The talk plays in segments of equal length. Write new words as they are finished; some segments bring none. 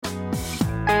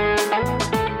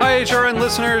HRN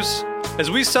listeners.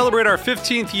 As we celebrate our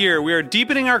 15th year, we are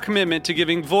deepening our commitment to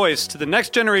giving voice to the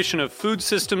next generation of food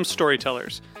systems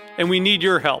storytellers, and we need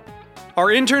your help. Our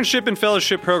internship and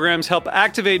fellowship programs help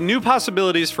activate new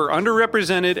possibilities for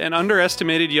underrepresented and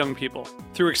underestimated young people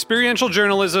through experiential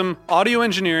journalism, audio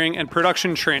engineering, and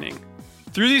production training.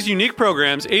 Through these unique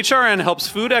programs, HRN helps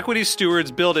food equity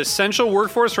stewards build essential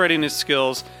workforce readiness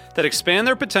skills that expand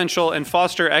their potential and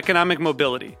foster economic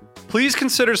mobility. Please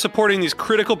consider supporting these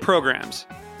critical programs.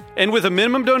 And with a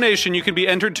minimum donation, you can be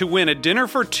entered to win a dinner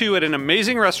for two at an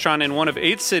amazing restaurant in one of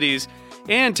 8 cities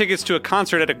and tickets to a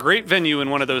concert at a great venue in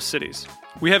one of those cities.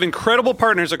 We have incredible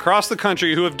partners across the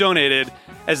country who have donated,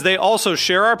 as they also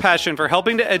share our passion for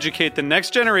helping to educate the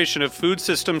next generation of food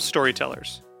systems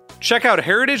storytellers. Check out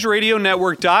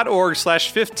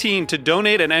heritageradionetwork.org/15 to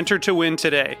donate and enter to win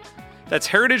today. That's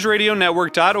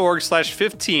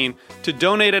heritageradionetwork.org/15 to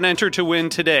donate and enter to win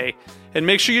today. And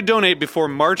make sure you donate before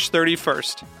March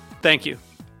 31st. Thank you.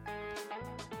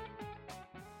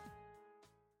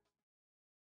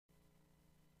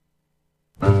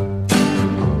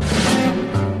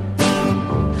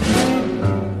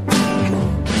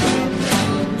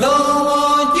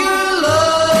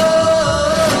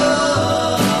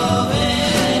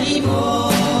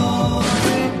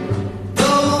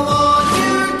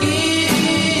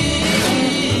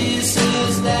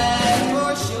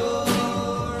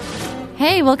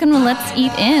 Hey, welcome to Let's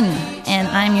Eat In, and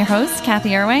I'm your host,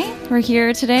 Cathy Arway. We're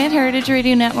here today at Heritage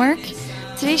Radio Network.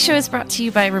 Today's show is brought to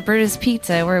you by Roberta's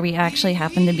Pizza, where we actually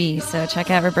happen to be. So check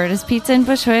out Roberta's Pizza in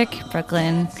Bushwick,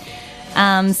 Brooklyn.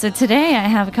 So today I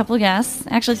have a couple of guests,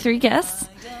 actually 3 guests,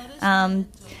 2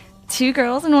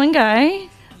 girls and 1 guy.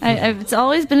 It's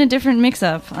always been a different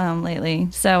mix-up lately.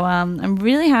 So I'm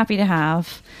really happy to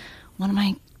have one of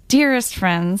my dearest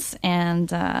friends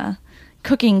and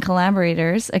cooking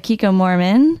collaborators, Akiko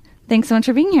Moorman. Thanks so much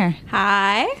for being here.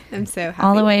 Hi, I'm so happy.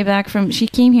 All the way back from, she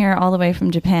came here all the way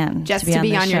from Japan. Just to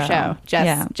be on your show.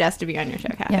 Just to be on your show,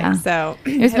 Cathy. Yeah. So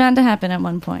it was bound to happen at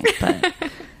one point, but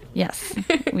yes,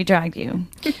 we dragged you.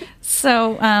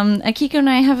 So Akiko and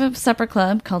I have a supper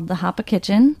club called the Hapa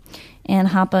Kitchen, and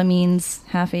Hapa means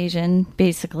half Asian,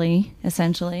 basically,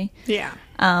 essentially. Yeah.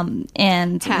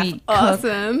 And half we cook,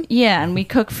 awesome. Yeah, and we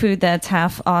cook food that's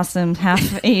half awesome,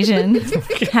 half Asian,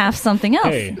 half something else.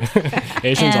 Hey,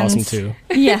 Asian's awesome too.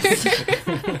 Yes.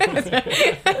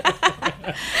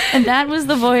 And that was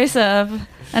the voice of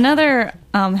another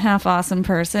half awesome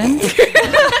person.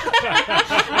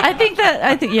 I think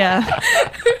yeah.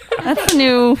 That's the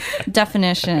new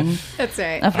definition. That's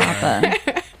right. Of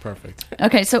Hapa. Perfect.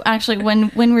 Okay, so actually,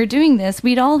 when we're doing this,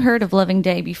 we'd all heard of Loving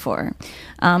Day before.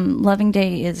 Loving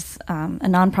Day is a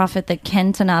nonprofit that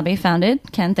Ken Tanabe founded.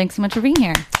 Ken, thanks so much for being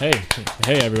here. Hey,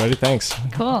 everybody, thanks.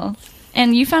 Cool.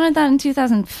 And you founded that in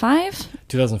 2005?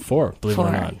 2004, believe it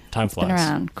or not. Time flies. Been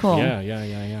around. Cool.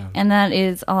 Yeah. And that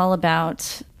is all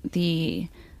about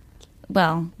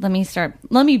well, let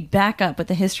me back up with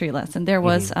the history lesson. There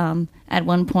was, at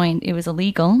one point, it was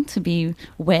illegal to be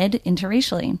wed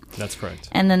interracially. That's correct.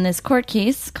 And then this court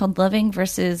case called Loving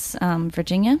versus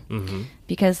Virginia,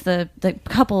 because the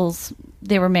couples,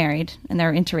 they were married and they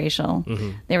were interracial.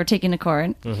 They were taken to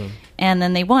court, and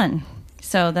then they won.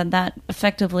 So that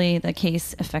effectively, the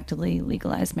case effectively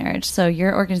legalized marriage. So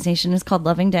your organization is called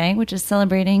Loving Day, which is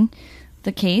celebrating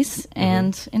the case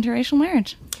and interracial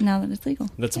marriage now that it's legal.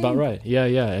 That's about right.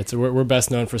 Yeah. We're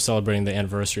best known for celebrating the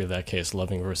anniversary of that case,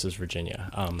 Loving versus Virginia.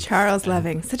 Charles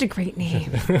Loving, such a great name.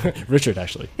 Richard,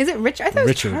 actually. Is it Richard? I thought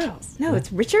Richard. it was Charles. No,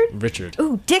 it's Richard. Richard.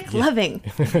 Ooh, Dick Loving.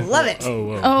 Love it. Oh,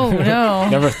 whoa. Oh no!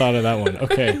 Never thought of that one.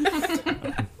 Okay.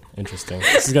 Interesting.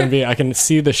 This is going to be, I can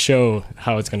see the show,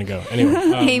 how it's going to go. Anyway.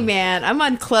 Hey, man, I'm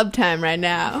on club time right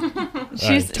now.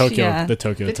 The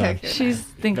Tokyo time.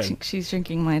 She's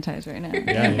drinking Mai Tais right now.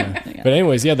 Yeah. But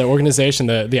anyways, the organization,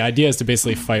 the idea is to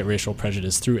basically fight racial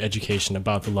prejudice through education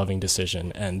about the Loving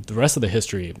decision and the rest of the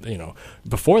history,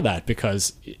 before that,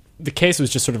 because the case was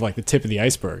just sort of like the tip of the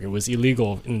iceberg. It was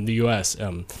illegal in the U.S.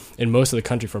 In most of the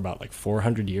country for about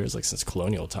 400 years, since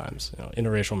colonial times.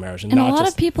 Interracial marriage, and a lot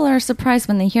of people are surprised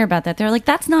when they hear about that. They're like,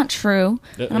 "That's not true."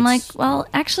 And I'm like, "Well,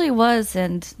 actually, it was."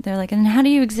 And they're like, "And how do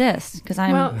you exist?" Because they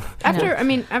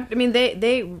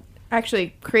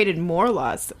actually created more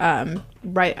laws.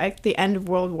 Right at the end of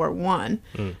World War I,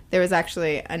 there was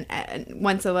actually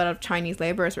once a lot of Chinese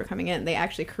laborers were coming in, they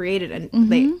actually created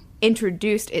and they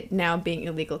introduced it now being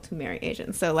illegal to marry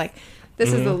Asians. So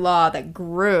this is the law that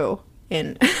grew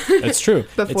in. That's true.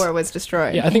 Before it was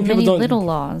destroyed. Yeah, I think many little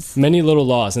laws,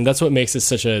 and that's what makes it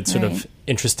such a sort of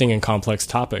interesting and complex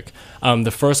topic.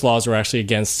 The first laws were actually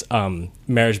against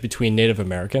marriage between Native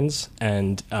Americans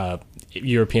and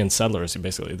European settlers,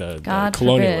 basically the God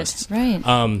colonialists. forbid.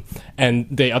 Right. And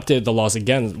they updated the laws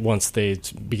again once they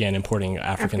began importing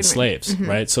African slaves,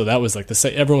 right? So that was like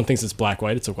everyone thinks it's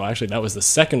black-white. It's like, well, actually, that was the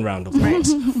second round of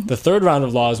laws. The third round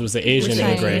of laws was the Asian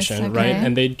immigration, right?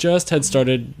 And they just had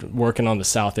started working on the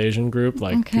South Asian group,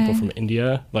 like people from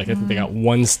India. Like I think they got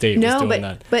one state was doing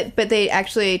that. But they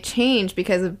actually changed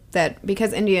because of that,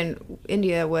 because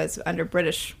India was under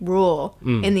British rule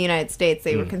in the United States.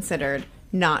 They were considered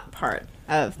not part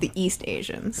of the East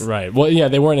Asians. Right. Well, yeah,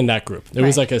 they weren't in that group. It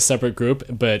was like a separate group,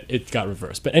 but it got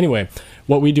reversed. But anyway,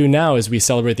 what we do now is we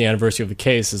celebrate the anniversary of the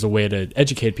case as a way to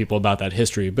educate people about that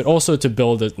history, but also to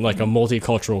build a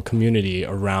multicultural community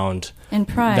around and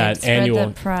pride. That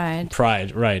annual pride,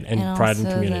 right, and pride and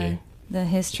community. The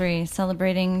history,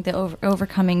 celebrating the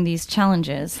overcoming these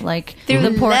challenges, like Through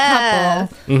the poor love.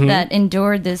 couple that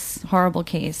endured this horrible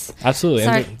case. Absolutely,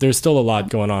 Sorry. and there's still a lot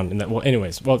going on in that. Well,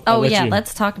 anyways,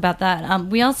 let's talk about that.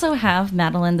 We also have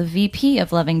Madeline, the VP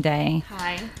of Loving Day.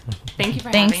 Hi, thank you for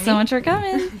Thanks having so me. much for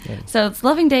coming. So it's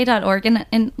lovingday.org,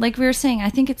 and like we were saying, I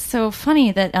think it's so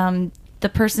funny that the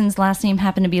person's last name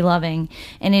happened to be Loving,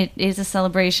 and it is a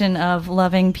celebration of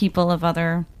loving people of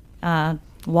other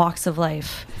walks of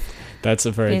life. That's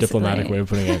a very diplomatic way of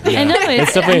putting it. I know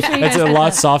it's definitely a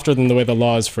lot softer than the way the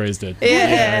law has phrased it.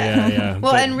 Yeah.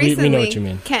 Well, But and recently, we know what you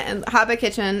mean. Hapa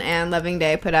Kitchen and Loving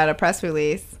Day put out a press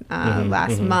release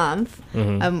last month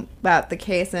about the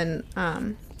case in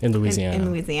Louisiana. In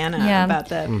Louisiana, Yeah. about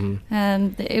the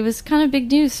It was kind of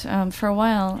big news for a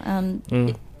while.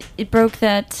 It broke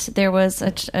that there was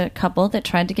a couple that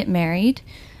tried to get married.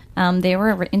 They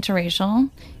were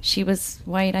interracial. She was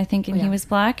white, I think, and he was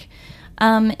black.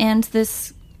 And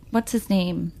this, what's his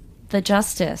name? The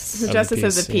justice of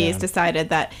the peace decided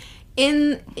that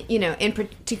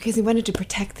because he wanted to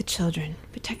protect the children.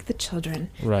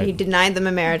 Right. He denied them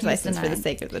a marriage license for the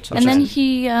sake of the children. And then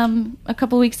he, a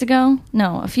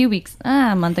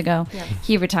month ago,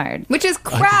 he retired. Which is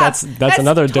crap. That's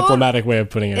another diplomatic way of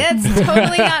putting it. It's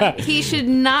totally not. He should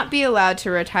not be allowed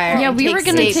to retire. Yeah, we were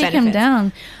going to take him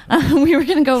down. We were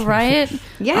going to go riot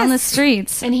on the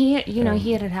streets. And he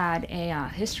had a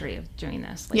history of doing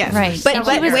this. Like, Yes, right. But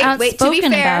he was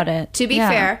outspoken about it. To be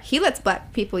fair, he lets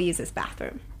black people use his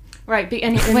bathroom. Right,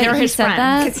 and they're his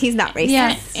friends. Because he's not racist.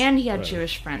 Yes. And he had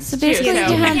Jewish friends, So basically, too,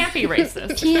 so he can't be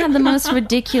racist. He had the most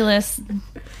ridiculous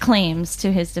claims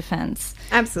to his defense.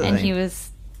 Absolutely. And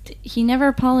he never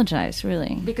apologized,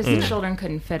 really. Because the children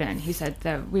couldn't fit in. He said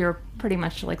that we were pretty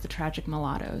much like the tragic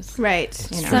mulattoes. Right.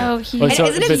 So he... And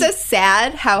isn't it so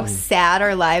sad how sad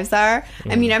our lives are?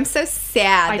 I mean, I'm so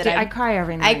sad I cry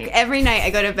every night. Every night I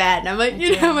go to bed and I'm like,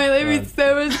 my life is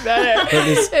so much better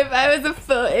if I was a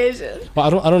full Asian.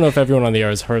 Well, I don't know if everyone on the air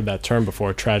has heard that term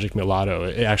before, tragic mulatto.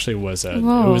 It actually was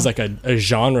like a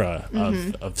genre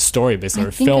of story, basically,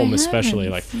 or film especially.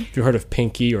 Like, if you heard of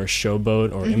Pinky or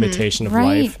Showboat or Imitation of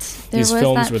Life, these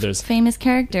films where there's famous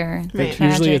character. Right.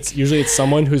 Usually it's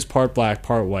someone who's part black,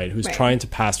 part white, who's trying to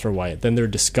pass for white. Then they're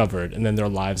discovered, and then their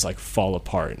lives like fall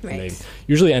apart, and they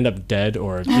usually end up dead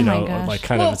or like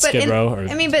kind of at Skid Row. Or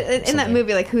in that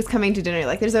movie, like Who's Coming to Dinner,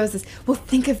 like there's always this. Well,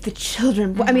 think of the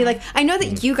children. I mean, like I know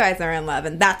that you guys are in love,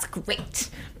 and that's great.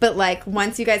 But like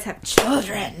once you guys have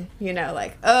children,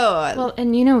 Well,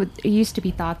 and it used to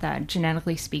be thought that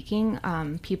genetically speaking,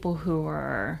 people who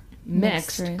were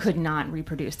mixed could not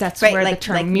reproduce. That's where the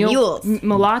term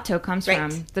mulatto comes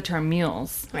from. The term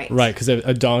mules, right? Because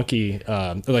a donkey,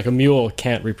 like a mule,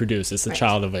 can't reproduce. It's the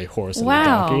child of a horse and a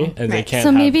donkey, and they can't.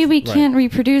 So maybe we can't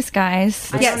reproduce,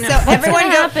 guys. Yeah. So everyone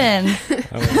happen.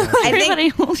 Everybody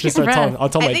hold your breath. I'll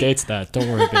tell my dates that. Don't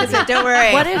worry, baby. Don't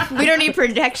worry. What if we don't need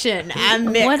protection?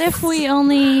 I'm mixed. What if we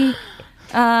only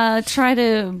try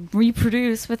to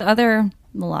reproduce with other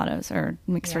mulattoes or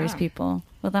mixed race people?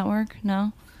 Will that work?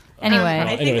 No.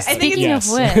 Anyway, speaking of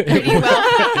which,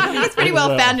 it's pretty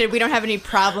well founded. We don't have any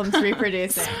problems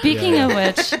reproducing. Speaking of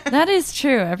which, that is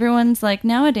true. Everyone's like,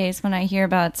 nowadays when I hear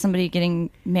about somebody getting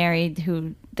married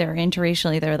who they're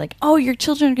interracially, they're like, "Oh, your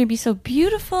children are going to be so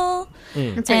beautiful."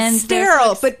 It's and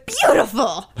sterile but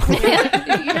beautiful.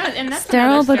 And that's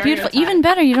sterile but beautiful. Even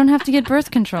better, you don't have to get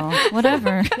birth control.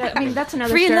 Whatever. I mean, that's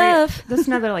another free love. That's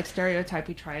another like stereotype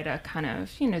we try to kind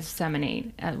of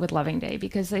disseminate with Loving Day,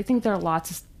 because I think there are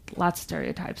lots of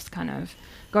stereotypes kind of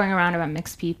going around about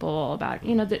mixed people, about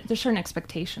there's certain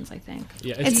expectations. I think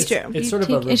it's true. It's sort of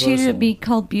a reversal. Is she to be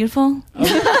called beautiful?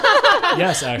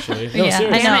 Yes, actually. No, seriously.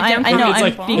 I know.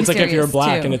 It's like if you're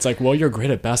black too. and it's like, well, you're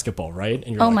great at basketball, right?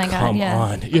 And you're my God, come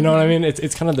on. You know what I mean?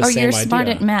 It's kind of the same idea. Or you're smart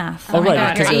at math. Oh,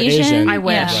 right, because you're Asian. I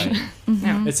wish.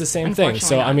 Right. It's the same thing.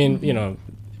 So, I mean,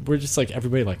 we're just like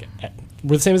everybody like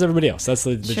we're the same as everybody else. That's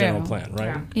the general plan,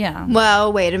 right? Yeah.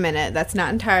 Well, wait a minute. That's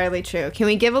not entirely true. Can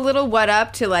we give a little what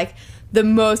up to like the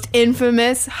most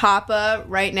infamous Hapa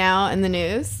right now in the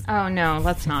news? Oh no,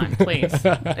 let's not, please.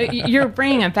 You're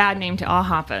bringing a bad name to all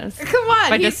Hapas. Come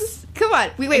on, come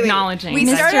on. Wait. Acknowledging. We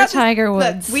started out Tiger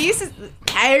Woods. Look, we used to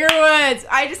Tiger Woods.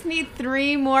 I just need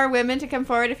 3 more women to come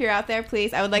forward. If you're out there,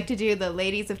 please. I would like to do the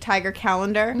Ladies of Tiger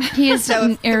calendar. He is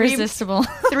so irresistible.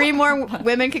 3 more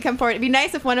women could come forward. It'd be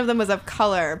nice if one of them was of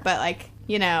color, but like,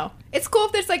 you know, it's cool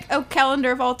if there's like a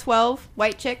calendar of all 12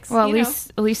 white chicks. Well,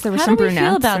 at least there were some brunettes. How do we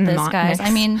feel about this, guys? Mix.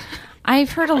 I mean,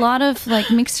 I've heard a lot of like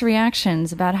mixed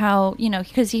reactions about how, you know,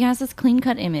 because he has this clean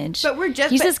cut image. But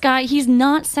he's this guy. He's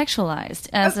not sexualized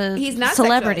as a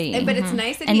celebrity. But it's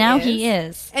nice that he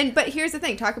is. But here's the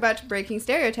thing: talk about breaking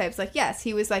stereotypes. Like, yes,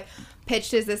 he was like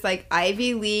pitched as this like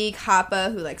Ivy League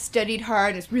Hapa who like studied hard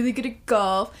and is really good at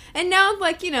golf. And now,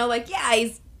 like, you know, like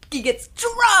he gets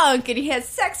drunk and he has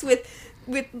sex with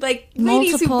like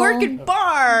ladies who work in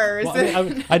bars.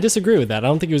 Well, I disagree with that. I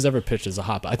don't think he was ever pitched as a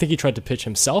Hapa. I think he tried to pitch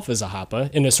himself as a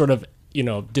Hapa in a sort of, you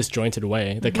know, disjointed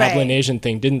way. The Kabbalah Asian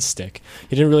thing didn't stick.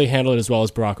 He didn't really handle it as well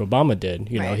as Barack Obama did.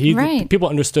 You know, people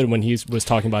understood when he was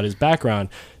talking about his background.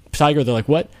 Tiger, they're like,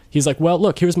 what? He's like, well,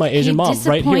 look, here's my Asian mom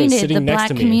right here sitting next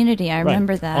to me. The black community, I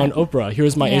remember that. On Oprah,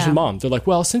 here's my Asian mom. They're like,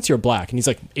 well, since you're black. And he's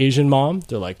like, Asian mom?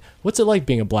 They're like, what's it like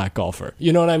being a black golfer?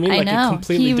 You know what I mean? I know. It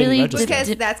completely didn't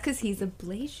register. That's because he's a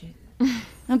Blasian.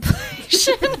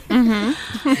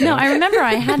 Mm-hmm. No, I remember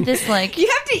I had this like... You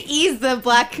have to ease the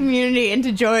black community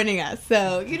into joining us.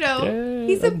 So, you know,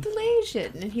 he's a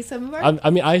Blasian and he's some of our... I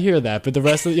mean, I hear that, but the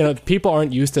rest of, you know, people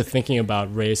aren't used to thinking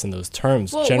about race in those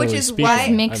terms, generally which is speaking. why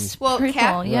mixed people,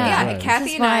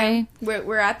 Cathy and I,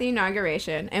 we're at the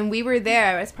inauguration, and we were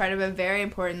there as part of a very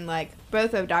important, like,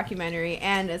 both a documentary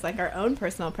and as, like, our own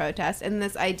personal protest, and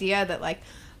this idea that, like,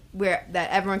 that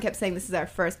everyone kept saying this is our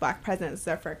first black president, this is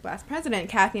our first black president.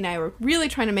 Cathy and I were really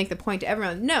trying to make the point to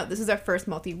everyone, no, this is our first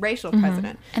multiracial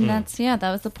president. And that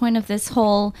was the point of this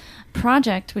whole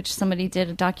project, which somebody did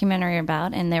a documentary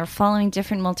about, and they were following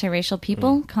different multiracial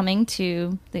people coming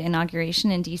to the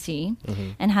inauguration in DC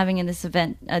and having in this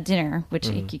event a dinner, which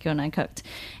Akiko and I cooked.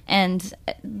 And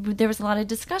there was a lot of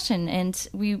discussion, and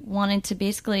we wanted to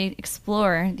basically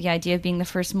explore the idea of being the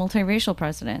first multiracial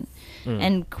president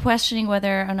and questioning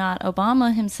whether or not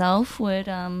Obama himself would,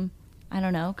 I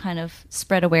don't know, kind of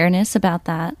spread awareness about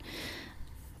that.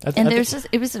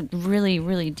 It was a really,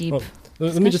 really deep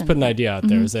Let me just put an idea out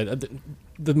there, is that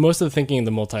most of the thinking in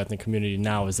the multi-ethnic community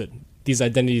now is that these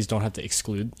identities don't have to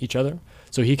exclude each other.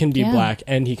 So he can be black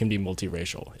and he can be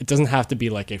multiracial. It doesn't have to be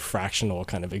like a fractional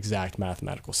kind of exact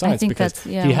mathematical science, because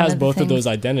he has both of those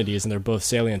identities and they're both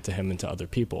salient to him and to other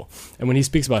people. And when he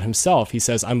speaks about himself, he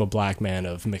says, I'm a black man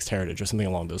of mixed heritage or something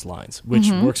along those lines,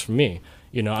 which works for me.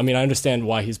 You know, I mean, I understand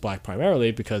why he's black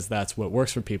primarily, because that's what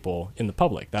works for people in the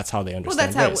public. That's how they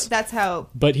understand race. That's how.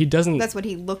 But he doesn't. That's what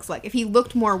he looks like. If he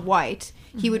looked more white,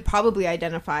 he would probably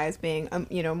identify as being,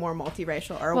 more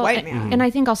multiracial or a white man. And I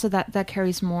think also that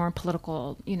carries more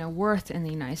political, worth in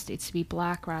the United States to be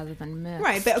black rather than mixed.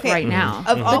 Right, but okay, right now.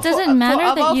 But does it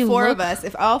matter that you look? Of us,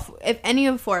 if any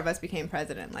of 4 of us became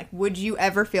president, like, would you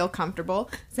ever feel comfortable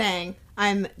saying,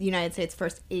 "I'm the United States'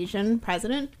 first Asian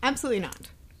president"? Absolutely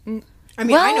not. I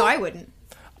mean, I know I wouldn't.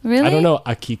 Really? I don't know,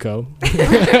 Akiko.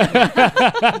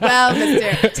 Well,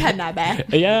 Mr. Tanabe.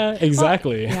 Yeah,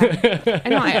 exactly. Well, yeah. I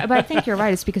know, but I think you're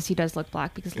right. It's because he does look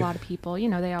black, because a lot of people,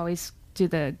 they always do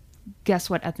the guess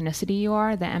what ethnicity you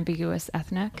are, the ambiguous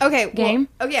ethnic game.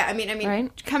 Well, oh, yeah. I mean,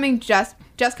 right? coming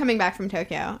back from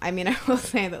Tokyo, I mean, I will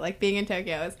say that, like, being in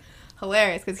Tokyo is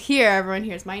hilarious, because here everyone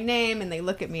hears my name and they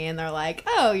look at me and they're like,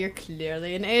 oh, you're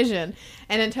clearly an Asian.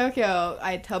 And in Tokyo,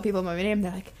 I tell people my name,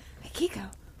 they're like, Akiko,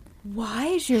 why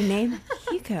is your name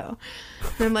Akiko?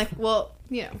 And I'm like, well,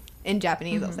 in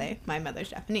Japanese I'll say, my mother's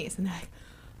Japanese. And they're like,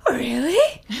 oh,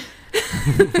 really?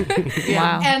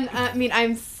 Wow. And I mean,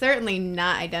 I'm certainly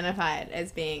not identified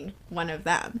as being one of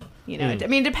them. I mean,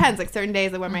 it depends. Like, certain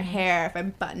days I wear my hair, if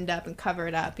I'm buttoned up and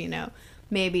covered up,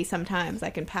 maybe sometimes I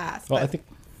can pass. Well,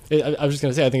 I was just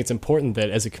going to say, I think it's important that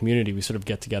as a community we sort of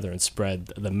get together and spread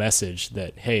the message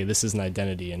that, hey, this is an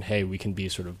identity, and hey, we can be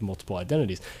sort of multiple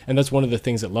identities. And that's one of the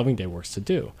things that Loving Day works to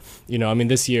do. I mean,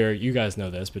 this year, you guys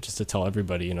know this, but just to tell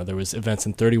everybody, there was events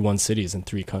in 31 cities in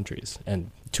 3 countries.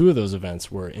 And 2 of those events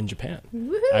were in Japan,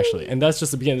 actually. And that's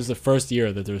just the beginning. This is the first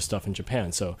year that there was stuff in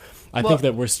Japan. So I think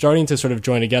that we're starting to sort of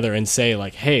join together and say,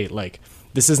 like, hey, like,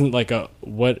 this isn't like a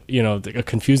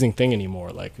confusing thing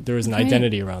anymore. Like, there is an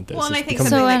identity around this. Well, and I think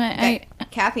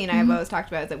Cathy and I have always talked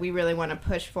about is that we really want to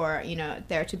push for,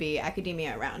 there to be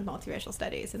academia around multiracial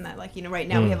studies, and that, right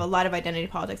now we have a lot of identity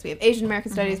politics. We have Asian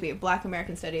American studies, we have Black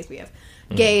American studies, we have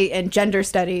gay and gender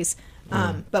studies,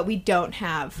 but we don't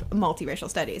have multiracial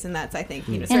studies, and that's, I think,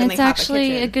 certainly and it's Hapa actually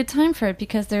Kitchen. a good time for it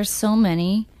because there's so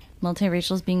many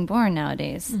multiracials being born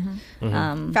nowadays.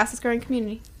 Fastest growing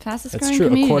community. Fastest That's growing true,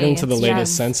 community. according to the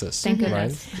latest census. Thank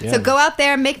goodness. Right? Yeah. So go out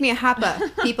there and make me a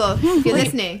Hapa, people, if you're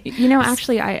listening.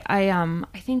 Actually, I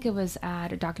think it was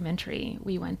at a documentary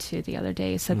we went to the other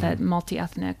day, said that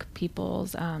multi-ethnic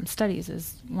people's studies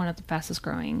is one of the fastest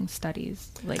growing studies.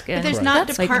 But there's not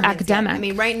departments academic. Yet. I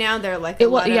mean, right now they're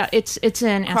it's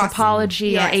in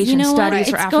anthropology or Asian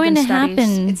studies or it's African going to studies.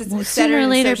 happen It's sooner or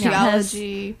later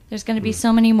sociology. because there's going to be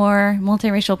so many more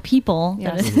multiracial people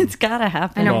that it's got to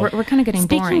happen. I know, we're kind of getting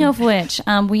boring. Speaking of which,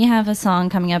 we have a song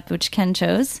coming up which Ken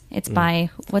chose. It's by,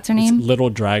 what's her name? It's Little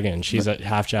Dragon. She's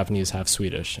half Japanese, half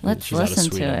Swedish. Let's She's listen out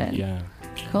of Sweden. to it. Yeah.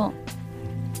 Cool.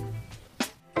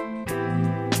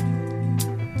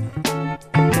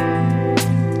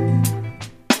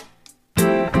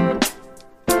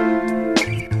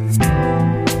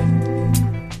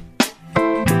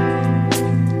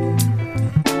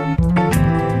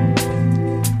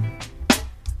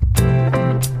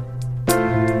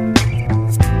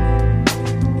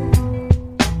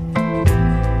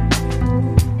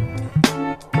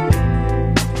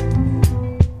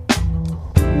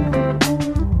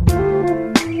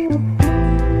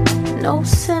 No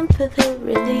sympathy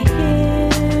really here.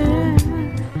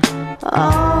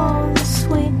 All the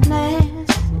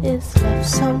sweetness is left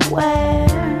somewhere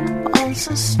on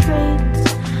the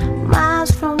streets, miles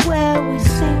from where we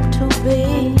seem to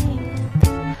be.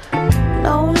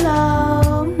 No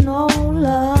love, no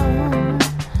love,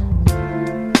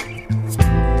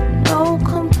 no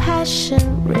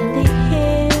compassion really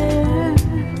here.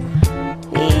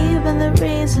 Even the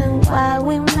reason why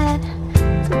we met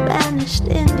vanished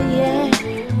in the air.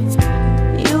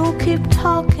 You keep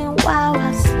talking while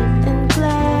I sit and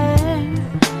glare.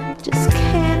 Just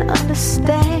can't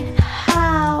understand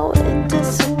how it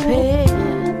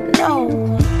disappeared. No.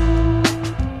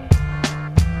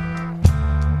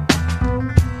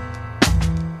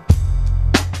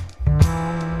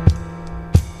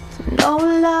 No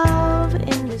love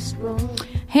in this room.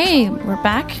 Hey, we're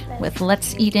back with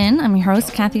Let's Eat In. I'm your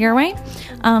host, Cathy Irway.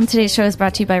 Today's show is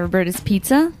brought to you by Roberta's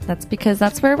Pizza. That's because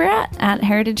that's where we're at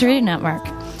Heritage Radio Network.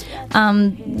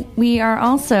 We are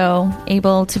also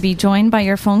able to be joined by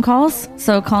your phone calls.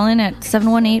 So call in at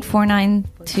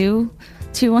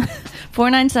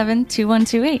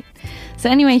 718-497-2128. So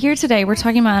anyway, here today we're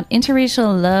talking about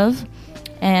interracial love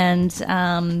and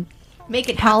Make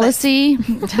it policy,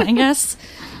 I guess.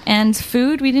 And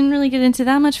food, we didn't really get into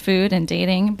that much food and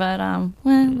dating, but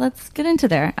let's get into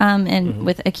there. And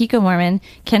with Akiko Moorman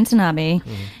Ken Tanabe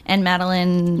and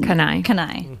Madeline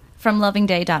Kanai from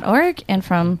lovingday.org and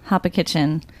from Hapa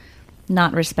Kitchen,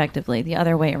 not respectively, the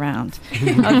other way around.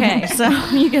 Okay, so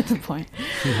you get the point.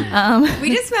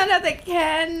 We just found out that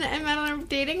Ken and Madeline are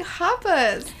dating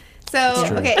Hapas.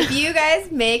 So, okay, if you guys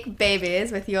make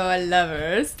babies with your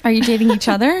lovers... Are you dating each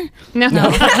other? No. That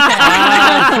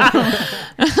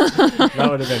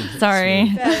would have been... Sorry.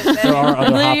 There are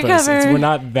other Hapas. We're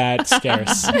not that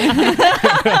scarce.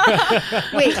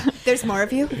 Wait, there's more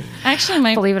of you?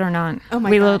 Actually, believe it or not,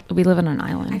 my God. We live on an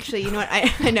island. Actually, you know what?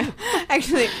 I know.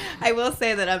 Actually, I will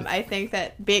say that I think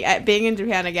that being in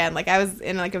Japan again, I was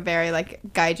in a very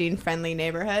gaijin friendly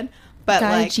neighborhood.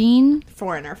 But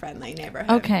foreigner friendly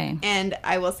neighborhood. Okay. And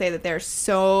I will say that there are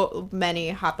so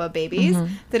many Hapa babies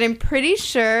that I'm pretty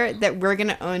sure that we're going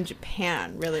to own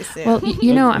Japan really soon. Well,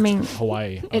 I mean,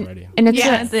 Hawaii already. And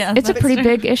it's a pretty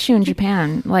big issue in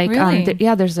Japan. Really?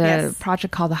 There's a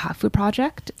project called the Hafu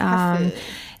Project.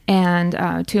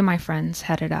 And two of my friends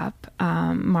headed up.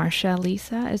 Marcia,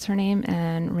 Lisa is her name,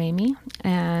 and Raimi.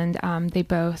 And they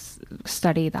both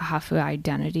study the Hafu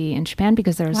identity in Japan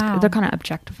because they're kind of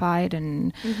objectified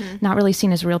and not really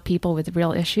seen as real people with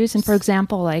real issues. And for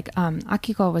example,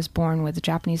 Akiko was born with a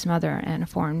Japanese mother and a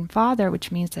foreign father, which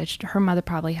means that her mother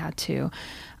probably had to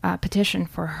petition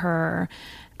for her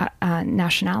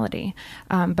nationality,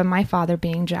 but my father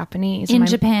being Japanese in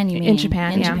Japan, you mean? In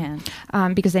Japan,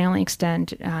 because they only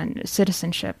extend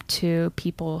citizenship to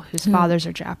people whose fathers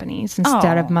are Japanese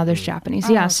instead of mothers Japanese.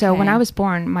 Okay. So when I was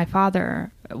born, my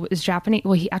father was Japanese.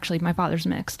 Well, my father's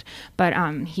mixed, but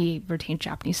he retained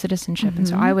Japanese citizenship, and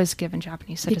so I was given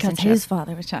Japanese citizenship because his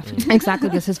father was Japanese. Exactly,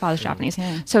 because his father's Japanese.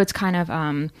 Okay. So it's kind of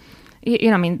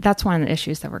I mean, that's one of the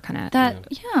issues that we're kind of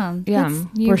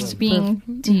we're being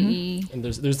and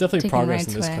there's definitely progress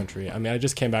in this country. I mean, I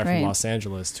just came back from Los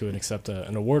Angeles to accept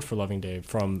an award for Loving Day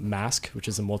from MASC, which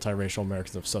is the Multiracial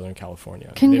Americans of Southern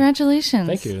California. Congratulations!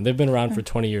 Thank you. And they've been around for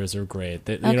 20 years. They're great.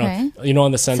 You know,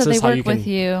 on the census, so they how work you can with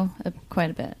you quite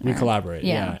a bit. We collaborate,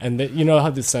 and you know how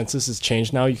the census has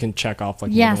changed now. You can check off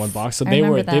like more than one box. So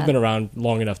they've been around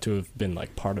long enough to have been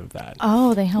like part of that.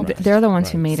 Oh, they helped. They're the ones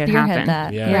who made it happen.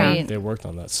 That. Yeah, they worked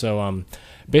on that. So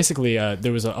basically,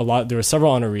 there was there were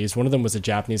several honorees. One of them was the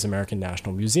Japanese American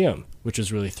National Museum, which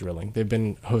was really thrilling. They've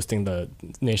been hosting the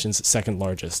nation's second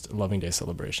largest Loving Day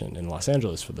celebration in Los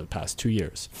Angeles for the past 2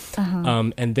 years.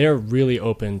 And they're really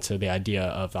open to the idea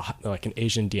of like an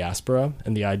Asian diaspora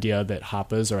and the idea that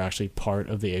Hapas are actually part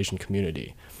of the Asian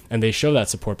community. And they show that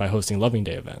support by hosting Loving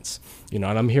Day events. You know,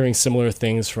 and I'm hearing similar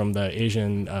things from the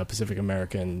Asian Pacific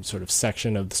American sort of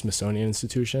section of the Smithsonian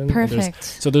Institution. Perfect.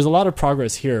 So there's a lot of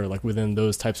progress here, like within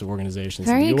those types of organizations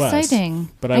Very in the U.S. exciting.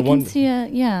 But I can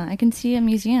see a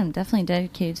museum definitely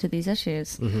dedicated to these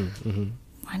issues.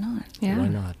 Why not? Yeah. Why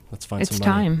not? Let's find some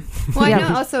money. It's time. Well, I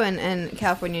know also in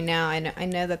California now, I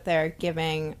know that they're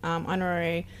giving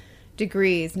honorary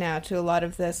degrees now to a lot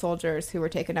of the soldiers who were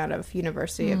taken out of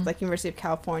University of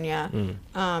California.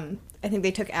 I think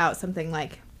they took out something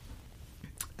like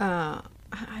I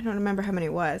don't remember how many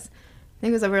it was. I think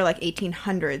it was over like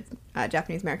 1,800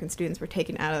 Japanese American students were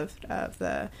taken out of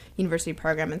the university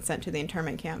program and sent to the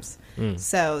internment camps.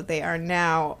 So they are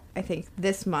now, I think,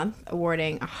 this month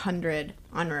awarding 100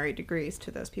 honorary degrees to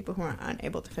those people who are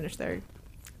unable to finish their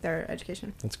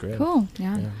education. That's great. Cool.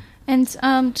 Yeah. And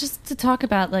just to talk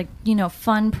about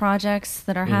fun projects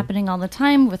that are happening all the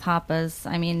time with Hapas.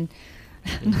 I mean,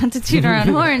 not to toot our own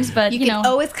horns, but you can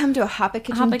always come to a Hapa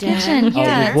kitchen.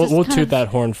 Yeah, we'll toot that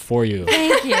horn for you.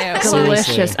 Thank you.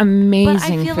 Delicious, amazing. But I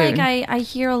feel food. like I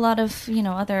hear a lot of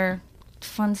other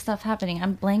fun stuff happening.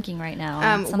 I'm blanking right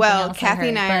now. Well, Cathy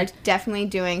and I are definitely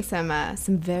doing some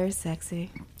very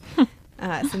sexy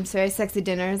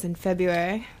dinners in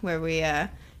February where we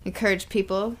encourage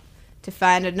people to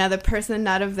find another person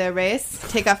not of their race,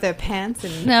 take off their pants,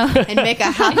 and make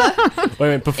a Hapa.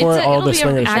 Wait, before all the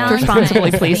swingers act responsibly,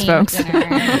 please, folks. No,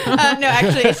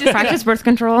 actually, it's just practice birth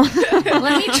control.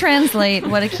 Let me translate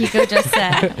what Akiko just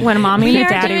said. When a mommy and a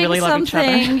daddy really love each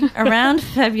other. Around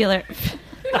February.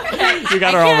 You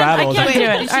got her all rattled. Wait,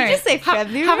 did she just say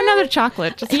February? Have another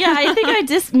chocolate. Yeah, I think I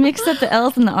just mixed up the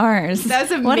L's and the R's. That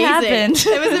was amazing. What happened?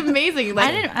 It was amazing.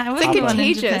 I was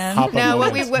contagious. No,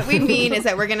 what we mean is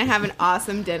that we're gonna have an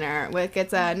awesome dinner. Like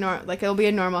it'll be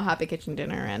a normal Hapa kitchen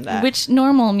dinner, and which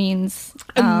normal means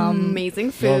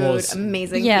amazing food,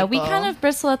 amazing. Yeah, people. we kind of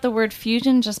bristle at the word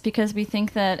fusion just because we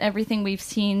think that everything we've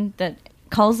seen that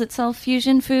calls itself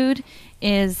fusion food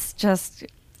is just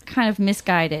kind of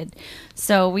misguided.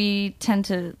 So we tend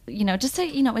to, just say,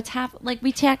 it's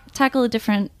we tackle a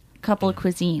different couple of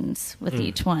cuisines with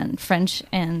each one, French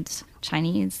and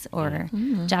Chinese, or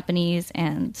Japanese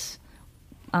and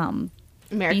American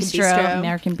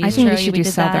bistro. I think we should do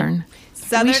Southern.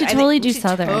 We should totally do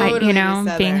Southern.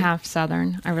 Being half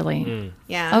Southern, I really,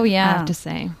 I have to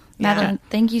say. Madeline,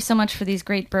 thank you so much for these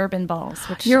great bourbon balls,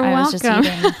 which You're I welcome. was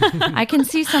just eating. I can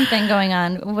see something going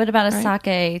on. What about a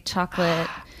sake chocolate?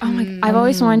 Oh my! I've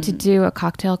always wanted to do a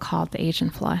cocktail called the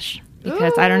Asian Flush.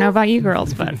 Because I don't know about you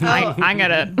girls, but I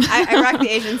gotta. I rock the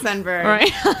Asian sunburn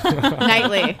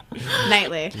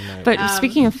nightly. But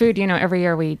speaking of food, every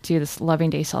year we do this Loving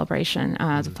Day celebration,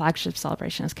 the flagship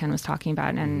celebration, as Ken was talking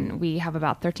about, and we have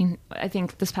about 13. I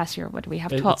think this past year, what do we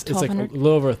have? 1,200. It's like a little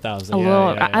over 1,000.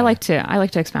 I like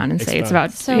to expound and say it's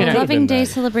about Loving Day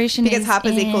celebration because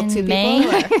Hapa's equal to May.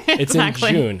 It's in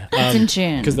June. It's in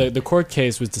June because the court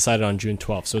case was decided on June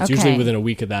 12th, so it's usually within a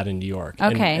week of that in New York.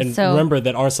 Okay, and so remember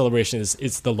that our celebration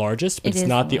it's the largest, but it's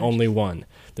not the only one.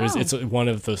 It's one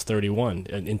of those 31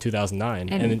 in 2009,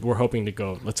 and we're hoping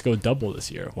to let's go double this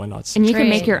year. Why not? And you can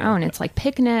make your own. It's like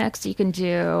picnics. You can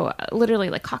do literally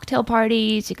like cocktail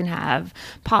parties. You can have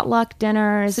potluck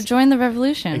dinners. So join the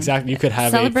revolution. Exactly. You could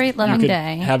have celebrate Loving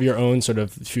Day. Have your own sort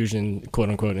of fusion, quote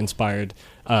unquote, inspired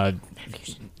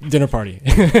dinner party,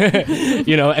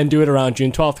 and do it around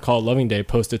June 12th. Call it Loving Day.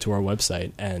 Post it to our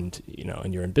website, and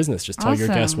and you're in business. Just tell your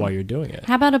guests why you're doing it.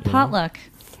 How about a potluck?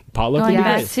 Potluck would be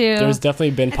great. There's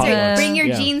definitely been potlucks. Bring your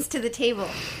genes to the table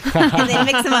and then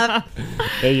mix them up.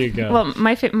 There you go. Well,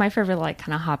 my favorite like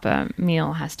kind of Hapa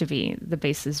meal has to be the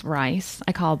base is rice.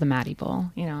 I call it the Matty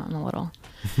Bowl. You know, I'm a little,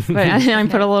 but I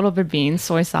put a little bit of beans,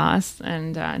 soy sauce,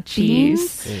 and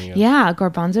cheese. Yeah,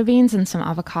 garbanzo beans and some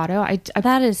avocado.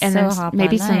 That is and so then Hapa.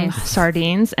 maybe Nice. some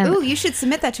sardines. And ooh, you should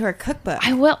submit that to our cookbook.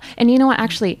 I will. And you know what?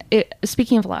 Actually,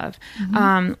 speaking of love,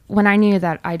 when I knew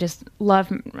that I just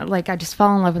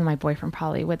fell in love with my boyfriend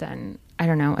probably within, I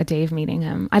don't know, a day of meeting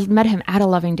him. I met him at a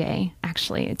Loving Day,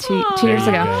 actually, two years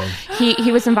ago.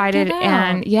 He was invited,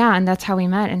 and that's how we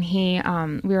met. And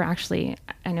we were actually,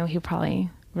 I know he'll probably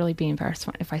really be embarrassed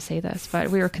if I say this, but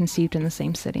we were conceived in the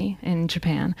same city in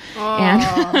Japan,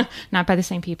 and not by the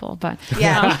same people, but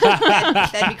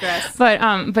that'd be gross.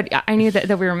 But I knew that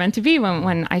we were meant to be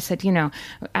when I said, New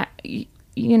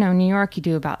York, you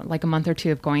do about like a month or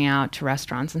two of going out to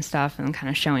restaurants and stuff and kind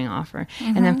of showing off.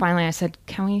 And then finally I said,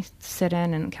 can we sit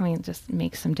in and can we just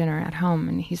make some dinner at home?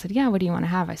 And he said, yeah, what do you want to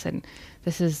have? I said,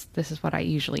 this is what I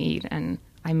usually eat. And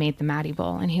I made the Matty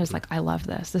Bowl, and he was like, I love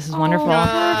this. This is wonderful. And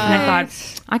I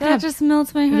thought, that just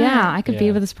melts my heart. Yeah, I could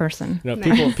be with this person. People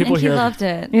and here. He loved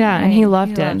it. Yeah, right. And he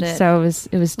loved it. So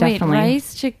it was definitely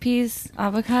rice, chickpeas,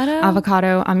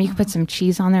 avocado. You can put some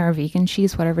cheese on there, or vegan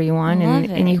cheese, whatever you want,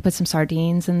 and you can put some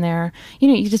sardines in there.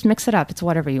 You just mix it up. It's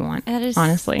whatever you want. That is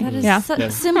honestly, that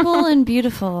is simple and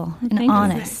beautiful and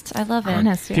honest. I love it.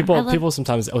 Honest, yeah. People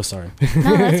sometimes. Oh, sorry.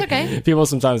 No, that's okay. People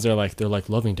sometimes they're like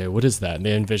Loving Day. What is that? And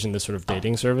they envision this sort of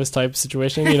dating service type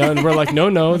situation, and we're like,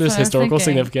 no, there's historical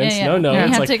significance. No, you it's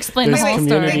have like to explain the whole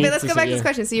story. But let's go back to this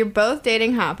question. So you're both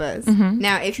dating Hapas.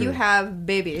 Now, if you have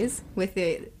babies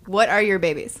what are your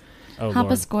babies? Oh,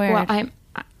 Hapa squared.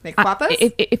 Like Papas?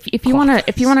 If you want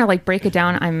to like break it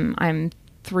down, I'm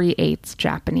 3/8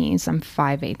 Japanese. I'm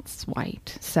 5/8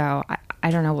 white. So I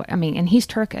don't know what I mean. And he's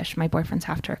Turkish. My boyfriend's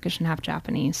half Turkish and half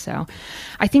Japanese. So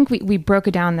I think we broke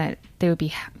it down that they would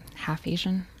be half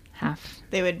Asian.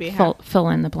 They would be half. Fill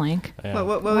in the blank. Yeah.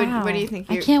 What do you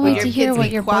think? I can't wait to hear what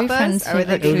your boyfriend's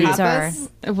favorite foods are.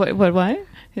 What?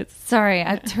 Sorry,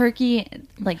 a turkey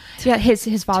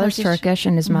his father's Turkish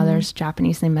and his mother's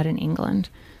Japanese. They met in England.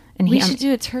 And we should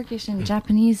do a Turkish and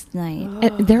Japanese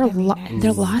night. There are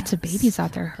lots of babies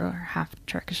out there who are half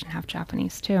Turkish and half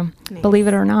Japanese too. Nice. Believe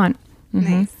it or not.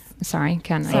 Nice. Sorry,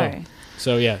 Ken. Sorry.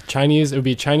 So yeah, Chinese. It would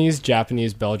be Chinese,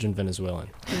 Japanese, Belgian, Venezuelan.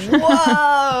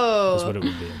 Whoa! That's what it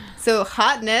would be. So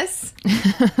hotness,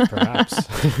 perhaps.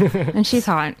 And she's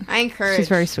hot. She's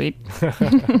very sweet.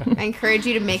 I encourage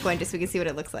you to make one just so we can see what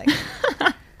it looks like.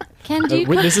 Ken, do you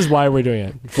cook? This is why we're doing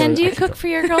it. Ken, do you cook for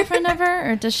your girlfriend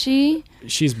ever, or does she?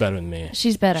 She's better than me.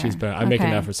 She's better. I make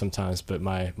an effort sometimes, but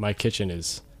my kitchen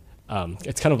is.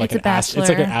 It's kind of like it's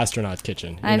like an astronaut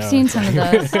kitchen. I've seen some of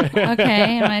those.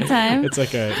 Okay, in my time. It's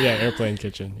like a airplane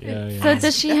kitchen. Yeah. So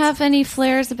does she have any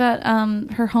flares about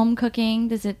her home cooking?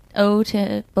 Does it owe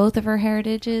to both of her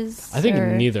heritages? I think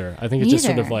neither. I think it's just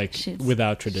sort of like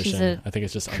without tradition. I think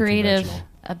it's just creative.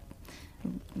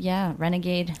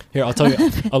 Renegade. Here, I'll tell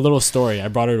you a little story. I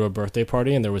brought her to a birthday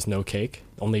party and there was no cake,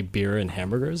 only beer and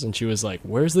hamburgers. And she was like,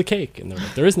 "Where's the cake?" And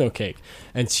there is no cake.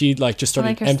 And she just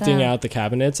started emptying out the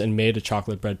cabinets and made a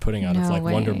chocolate bread pudding out of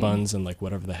Wonder Buns and like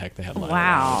whatever the heck they had lying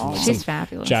around. She's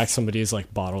fabulous. Jacked somebody's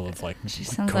like bottle of like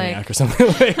cognac or something.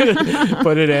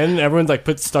 Put it in. Everyone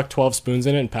stuck 12 spoons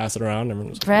in it and passed it around. Everyone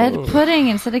was like, bread pudding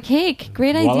instead of cake.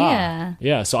 Great idea.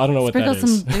 Yeah, so I don't know what that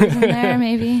is. Sprinkle some booze in there,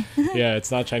 maybe. Yeah,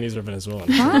 it's not Chinese or Venezuelan.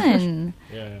 Fun.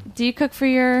 Yeah. Do you cook for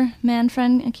your man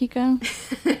friend, Akiko?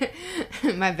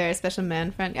 My very special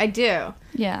man friend. I do.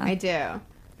 Yeah. I do.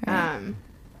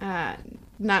 Right.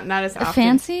 Not as often.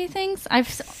 Fancy things?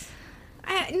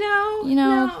 No, you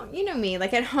know me.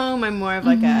 Like at home, I'm more of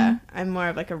like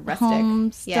a rustic.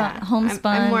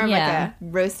 Homespun. I'm more of like a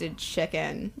roasted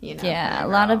chicken. Yeah, a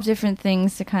lot of different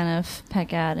things to kind of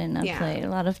peck at in a plate. A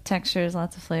lot of textures,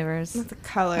 lots of flavors, lots of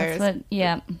colors.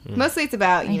 Mostly it's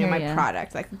about my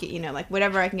product. Like like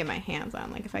whatever I can get my hands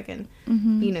on. Like if I can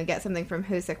get something from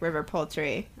Hoosick River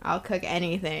Poultry, I'll cook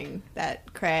anything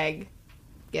that Craig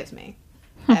gives me.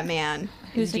 That man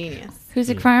is genius.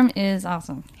 Boosick Farm is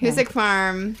awesome. Boosick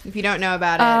Farm, if you don't know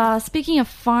about it. Speaking of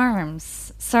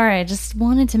farms, sorry, I just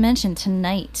wanted to mention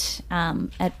tonight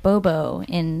at Bobo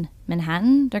in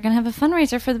Manhattan, they're going to have a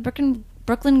fundraiser for the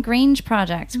Brooklyn Grange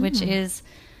Project, which is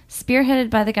spearheaded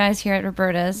by the guys here at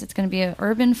Roberta's. It's going to be an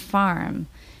urban farm.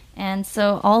 And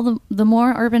so all the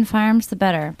more urban farms, the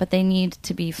better, but they need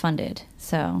to be funded.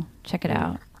 So check it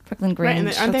out. Brooklyn Grange.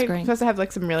 Right, and aren't they supposed to have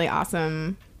like some really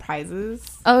awesome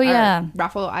prizes. Oh, yeah.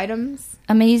 Raffle items.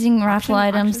 Amazing raffle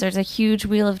items. There's a huge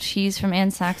wheel of cheese from Anne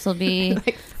Saxelby.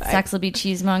 Saxelby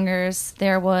Cheesemongers.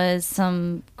 There was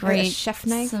some great chef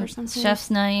knife or something.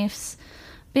 Chef's knives.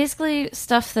 Basically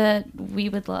stuff that we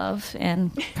would love,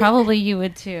 and probably you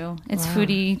would too. It's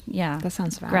foodie, That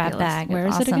sounds fabulous. Grab bag. Where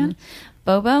is it again?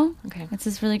 Bobo. Okay. It's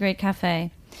this really great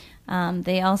cafe.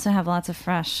 They also have lots of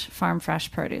farm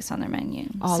fresh produce on their menu.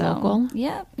 All local?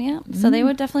 Yeah. So they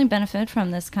would definitely benefit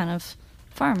from this kind of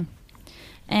farm.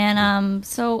 And I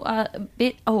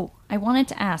wanted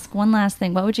to ask one last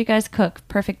thing. What would you guys cook?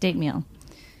 Perfect date meal.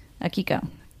 Akiko.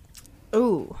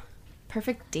 Ooh,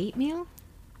 perfect date meal?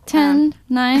 10,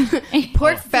 9, 8.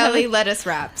 Pork belly lettuce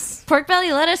wraps. Pork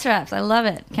belly lettuce wraps. I love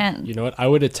it. Ken. You know what? I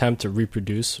would attempt to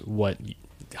reproduce what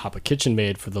Hapa Kitchen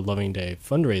made for the Loving Day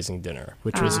fundraising dinner,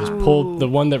 which was the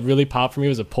one that really popped for me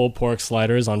was a pulled pork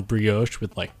sliders on brioche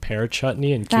with like pear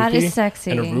chutney and that kewpie is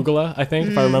sexy. and arugula, I think,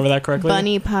 if I remember that correctly.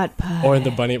 Bunny pot pie. Or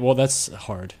the bunny. Well, that's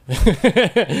hard.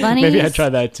 Maybe I'd try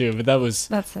that too, but that's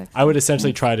sexy. I would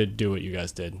essentially try to do what you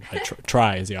guys did.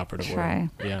 Try is the operative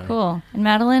word. Yeah. Cool. And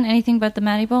Madeline, anything but the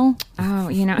Maddie Bowl? Oh,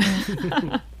 you know.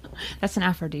 That's an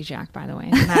aphrodisiac, by the way.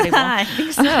 I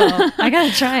think so. I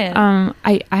gotta try it.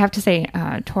 I have to say,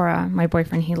 Tora, my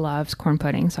boyfriend, he loves corn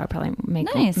pudding, so I'll probably make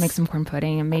some corn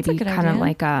pudding and maybe kind of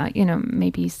like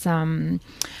maybe some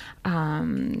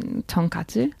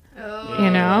tonkatsu. You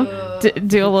know,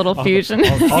 do a little fusion.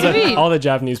 All the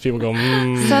Japanese people go,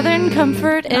 Southern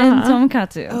comfort and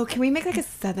tonkatsu. Oh, can we make like a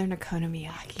Southern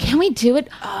okonomiyaki? Can we do it?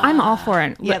 I'm all for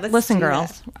it. Yeah, listen,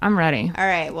 girls, I'm ready. All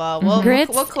right, well, we'll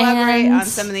collaborate on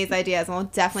some of these ideas, and we'll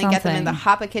definitely get them in the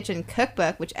Hapa Kitchen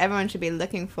cookbook, which everyone should be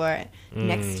looking for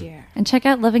next year. And check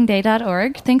out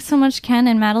lovingday.org. Thanks so much, Ken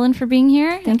and Madeline, for being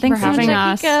here. Thanks for having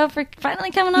us. Akiko, for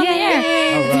finally coming on the air.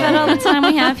 It's about all the time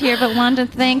we have here, but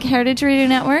wanted to thank Heritage Radio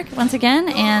Network once again,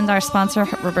 and our sponsor,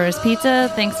 Roberta's Pizza.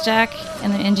 Thanks, Jack,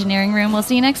 in the engineering room. We'll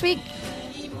see you next week.